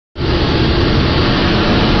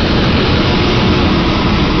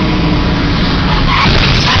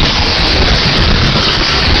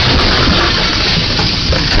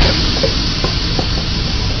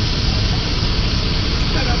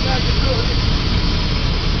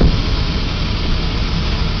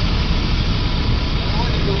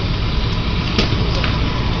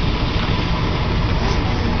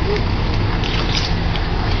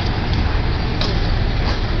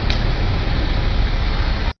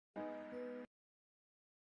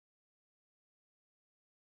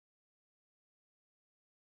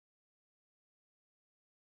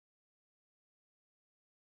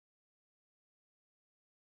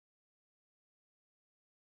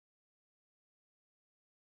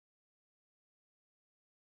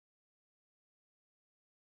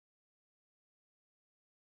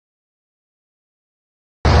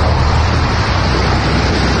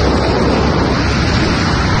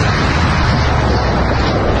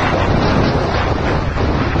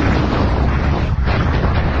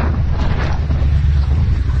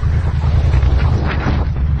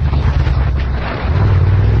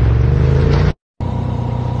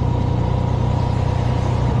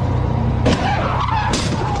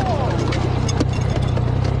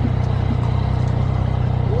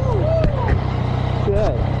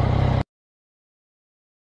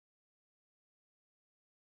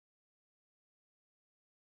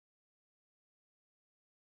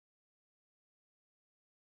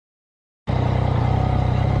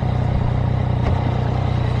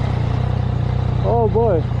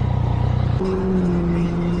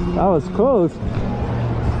That was close.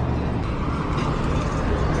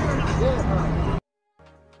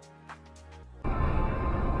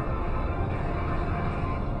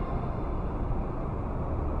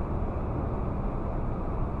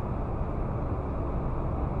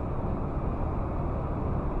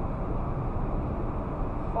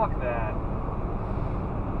 Fuck that.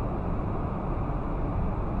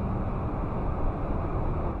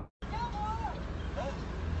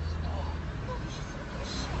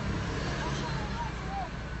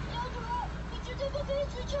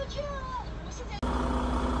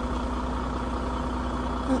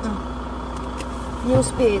 Не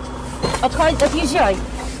успеет. Отъезжай.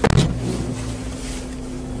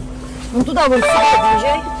 Ну туда вон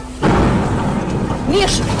подъезжай.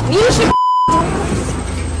 Миша! Миша!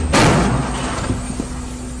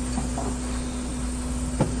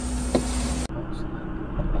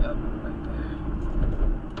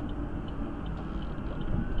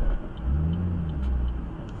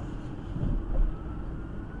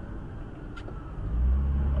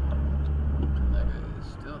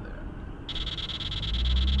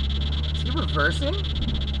 Reversing?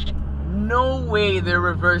 No way they're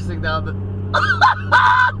reversing down the...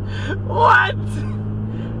 What?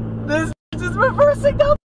 This is reversing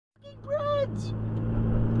down the bridge!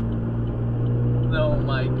 Oh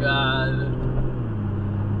my god.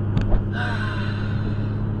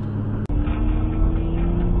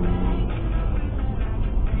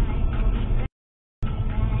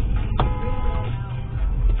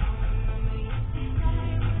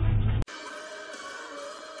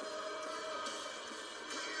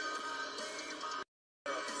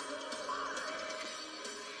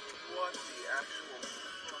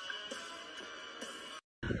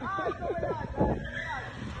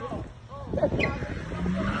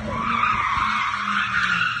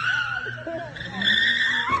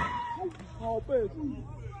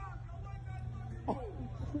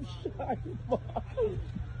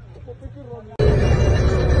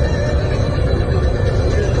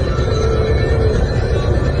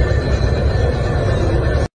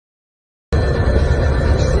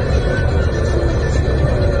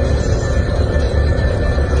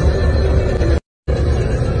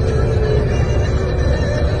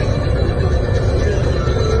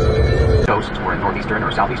 Or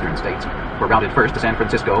southeastern states were routed first to San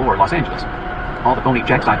Francisco or Los Angeles. All the phony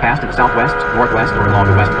checks I passed in the southwest, northwest, or along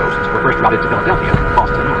the west coast were first routed to Philadelphia,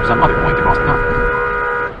 Boston, or some other point across the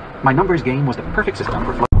continent. My numbers game was the perfect system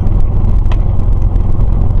for Pronto.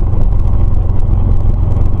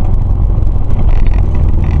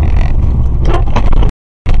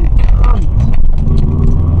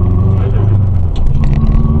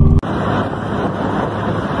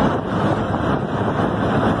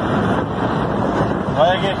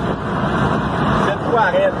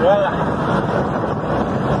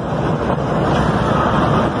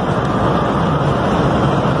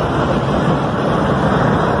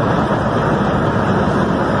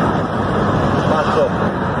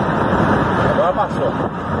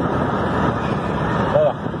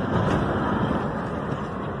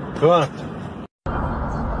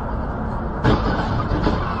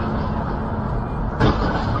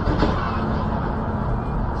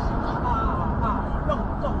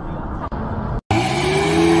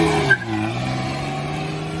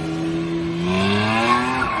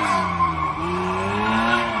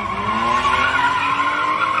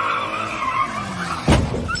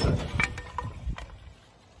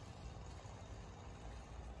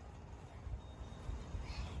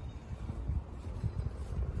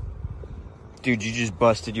 Dude, you just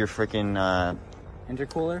busted your freaking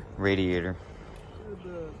intercooler radiator.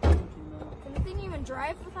 Can the thing even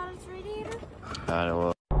drive without its radiator? I don't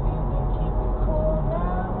know.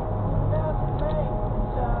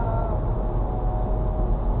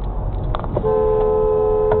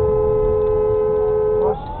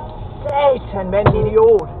 Satan, mand,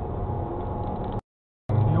 idiot!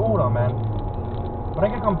 Idioter, mand. Hvordan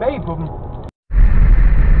kan jeg komme bag på dem?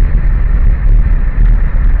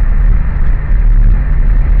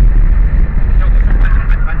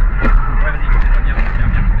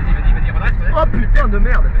 Oh putain de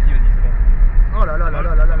merde! Vas-y, c'est bon. Oh là là là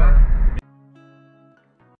là là là là.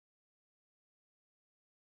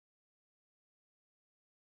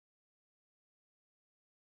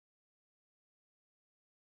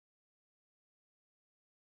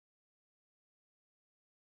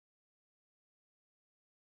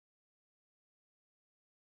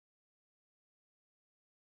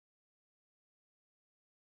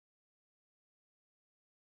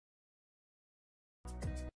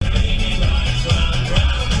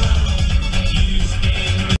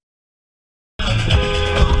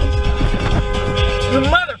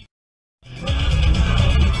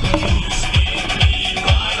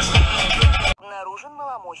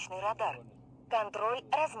 маломощный радар. Контроль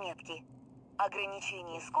разметки.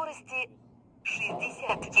 Ограничение скорости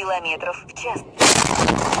 60 километров в час.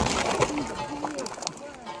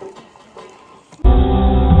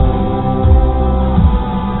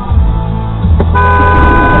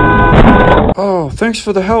 Oh, thanks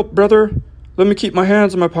for the help, brother. Let me keep my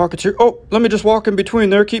hands in my pockets here. Oh, let me just walk in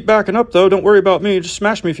between there. Keep backing up, though. Don't worry about me. Just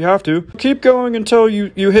smash me if you have to. Keep going until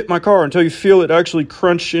you hit my car, until you feel it actually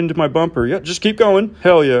crunch into my bumper. Yeah, just keep going.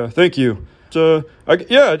 Hell yeah, thank you.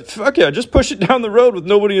 Yeah, fuck yeah, just push it down the road with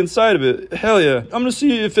nobody inside of it. Hell yeah. I'm gonna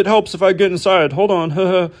see if it helps if I get inside. Hold on.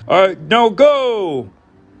 Alright, now go!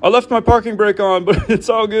 I left my parking brake on, but it's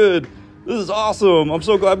all good. This is awesome. I'm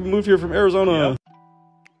so glad we moved here from Arizona. Yeah.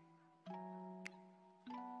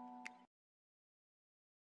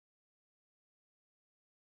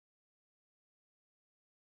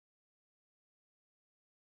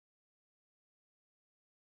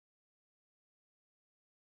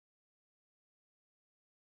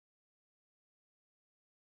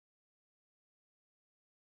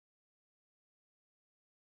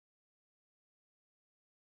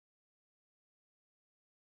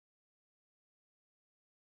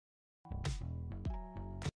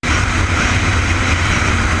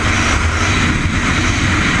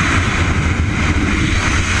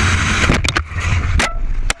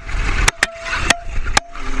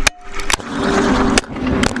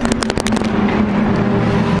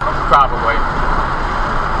 Probably.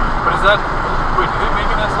 But is that... Wait, do they make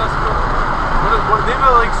an SS for... What, they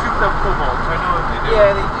have like souped up cobalt. I know what they do.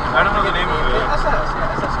 Yeah, they do. I don't know the name of it. SS,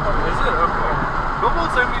 yeah, SS. Is it? Okay.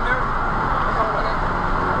 Cobalt's, I mean, they're...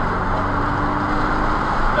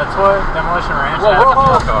 That's what Demolition Ranch has a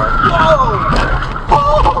supercar.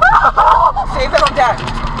 Whoa! Save that on deck.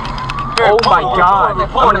 Here, Oh my god.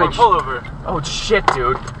 Pull over. Oh shit,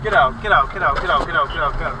 dude. Get out. Get out. Get out. Get out. Get out. Get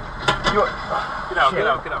out. Get out. Get out, get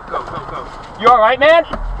out, get out, go, go, go. You alright, man?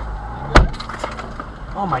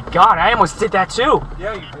 Oh my god, I almost did that too.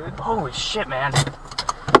 Yeah, you did. Holy shit, man.